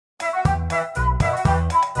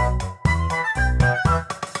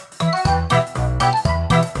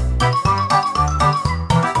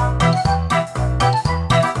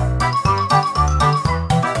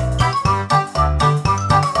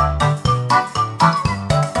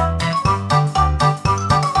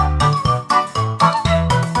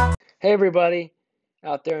Hey, everybody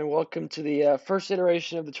out there, and welcome to the first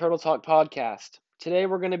iteration of the Turtle Talk podcast. Today,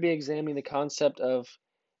 we're going to be examining the concept of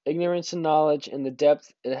ignorance and knowledge and the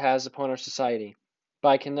depth it has upon our society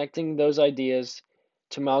by connecting those ideas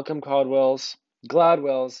to Malcolm Gladwell's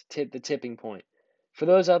The Tipping Point. For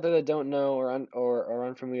those out there that don't know or are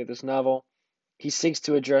unfamiliar with this novel, he seeks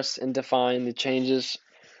to address and define the changes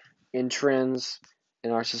in trends in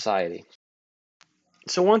our society.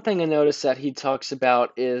 So one thing I noticed that he talks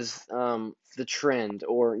about is the trend,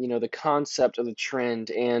 or the concept of the trend,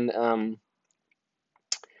 and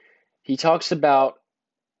he talks about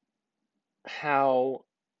how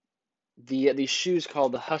these shoes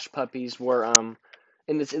called the Hush Puppies were and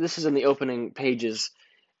this is in the opening pages.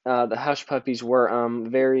 The Hush Puppies were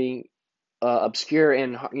very obscure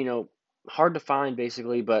and hard to find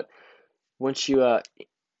basically, but once you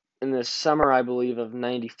in the summer, I believe, of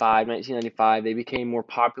 1995, they became more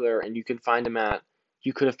popular, and you could have found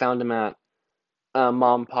them at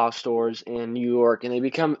mom and pop stores in New York, and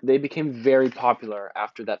they became very popular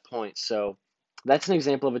after that point. So that's an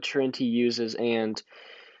example of a trend he uses, and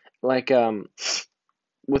like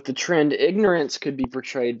with the trend, ignorance could be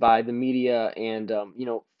portrayed by the media and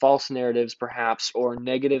false narratives perhaps, or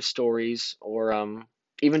negative stories, or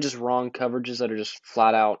even just wrong coverages that are just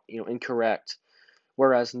flat out incorrect.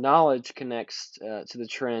 Whereas knowledge connects to the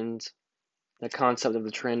trend, the concept of the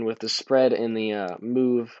trend with the spread and the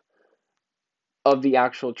move of the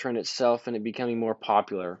actual trend itself and it becoming more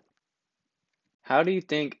popular. How do you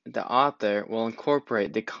think the author will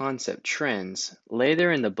incorporate the concept trends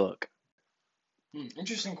later in the book?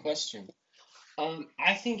 Interesting question.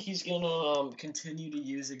 I think he's gonna continue to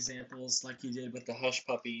use examples like he did with the Hush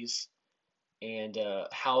Puppies and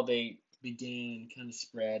how they began and kind of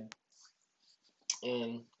spread,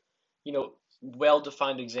 and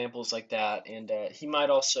well-defined examples like that. And he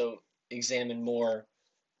might also examine more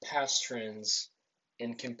past trends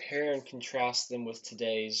and compare and contrast them with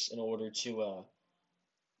today's in order to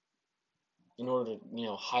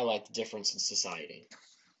highlight the difference in society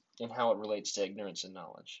and how it relates to ignorance and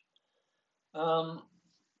knowledge. Um,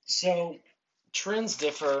 so trends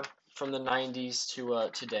differ from the 90s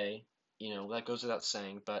to today. That goes without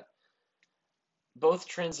saying, but both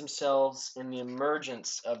trends themselves and the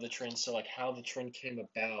emergence of the trend, so like how the trend came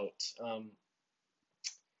about.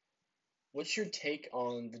 What's your take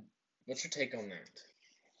on what's your take on that?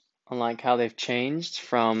 Unlike how they've changed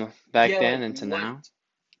from back Yeah, then into now?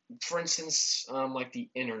 for instance, like the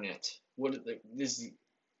internet. This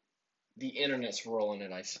the internet's role in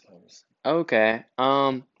it, I suppose. Okay.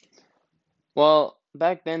 Well,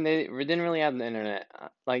 back then they didn't really have the internet.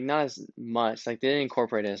 Like not as much. Like they didn't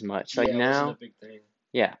incorporate it as much. Like Yeah, it wasn't a now, big thing.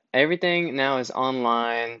 yeah, everything now is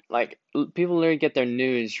online. Like people literally get their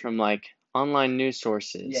news from like online news Yeah,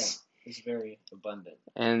 sources. it's very abundant.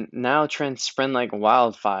 And now trends spread like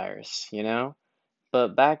wildfires?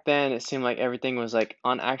 But back then, it seemed like everything was like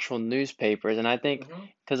on actual newspapers, and I think Hmm.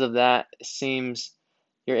 because of that, it seems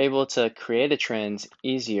you're able to create a trend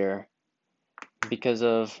easier because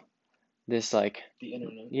of this, like, The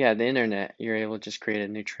internet. yeah, the internet. You're able to just create a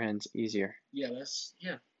new trends easier. Yeah,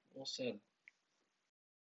 well said.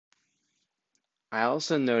 I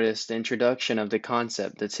also noticed the introduction of the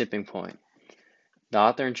concept, the tipping point. The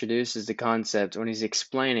author introduces the concept when he's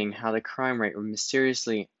explaining how the crime rate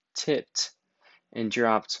mysteriously tipped and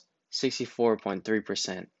dropped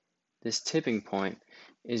 64.3%. This tipping point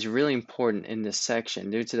is really important in this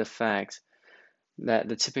section due to the fact that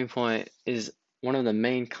the tipping point is one of the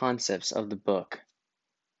main concepts of the book.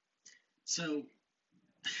 So,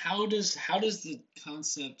 how does the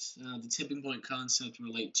tipping point concept,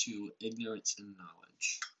 relate to ignorance and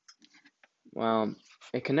knowledge? Well,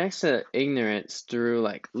 it connects to ignorance through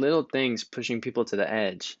like little things pushing people to the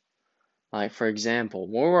edge. Like for example,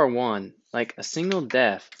 World War I, like a single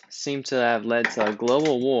death seemed to have led to a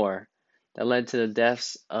global war that led to the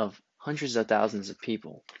deaths of hundreds of thousands of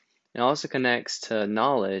people. It also connects to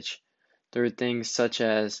knowledge through things such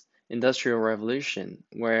as Industrial Revolution,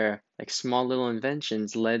 where like small little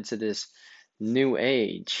inventions led to this new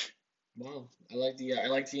age. Wow, I like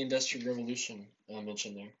the Industrial Revolution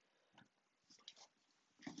mentioned there.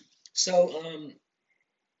 So,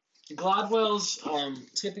 Gladwell's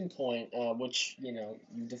tipping point, which you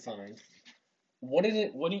defined. What did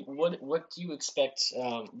it? What do you expect?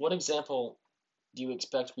 What example do you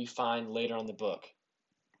expect we find later on the book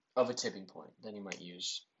of a tipping point that you might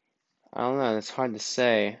use? I don't know, it's hard to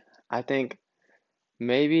say. I think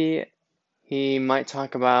maybe he might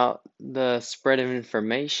talk about the spread of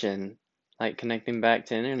information, like connecting back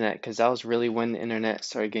to internet, because that was really when the internet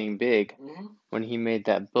started getting big, Hmm. when he made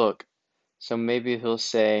that book. So maybe he'll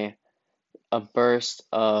say, a burst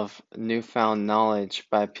of newfound knowledge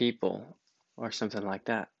by people or something like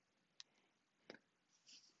that.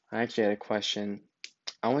 I actually had a question.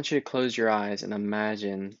 I want you to close your eyes and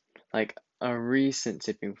imagine like a recent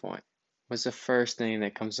tipping point. What's the first thing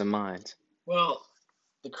that comes to mind? Well,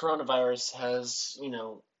 the coronavirus has,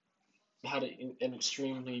 had an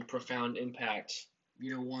extremely profound impact.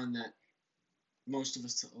 One that most of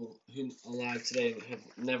us who alive today have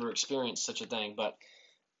never experienced such a thing. But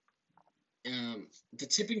the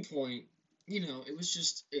tipping point,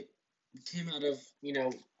 it came out of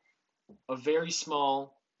a very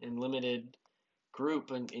small and limited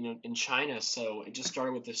group in China. So it just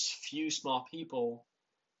started with this few small people,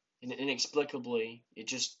 and inexplicably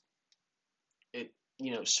it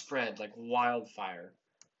spread like wildfire.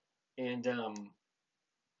 And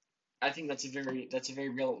I think that's a very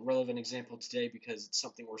relevant example today because it's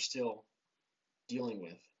something we're still dealing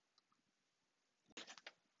with.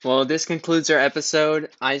 Well, this concludes our episode.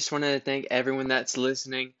 I just wanted to thank everyone that's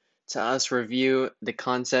listening to us review the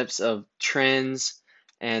concepts of trends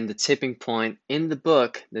and the tipping point in the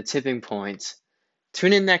book, The Tipping Point.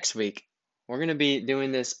 Tune in next week. We're going to be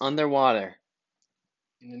doing this underwater.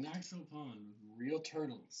 In the Knoxville Pond with real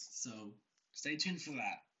turtles. So stay tuned for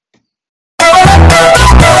that.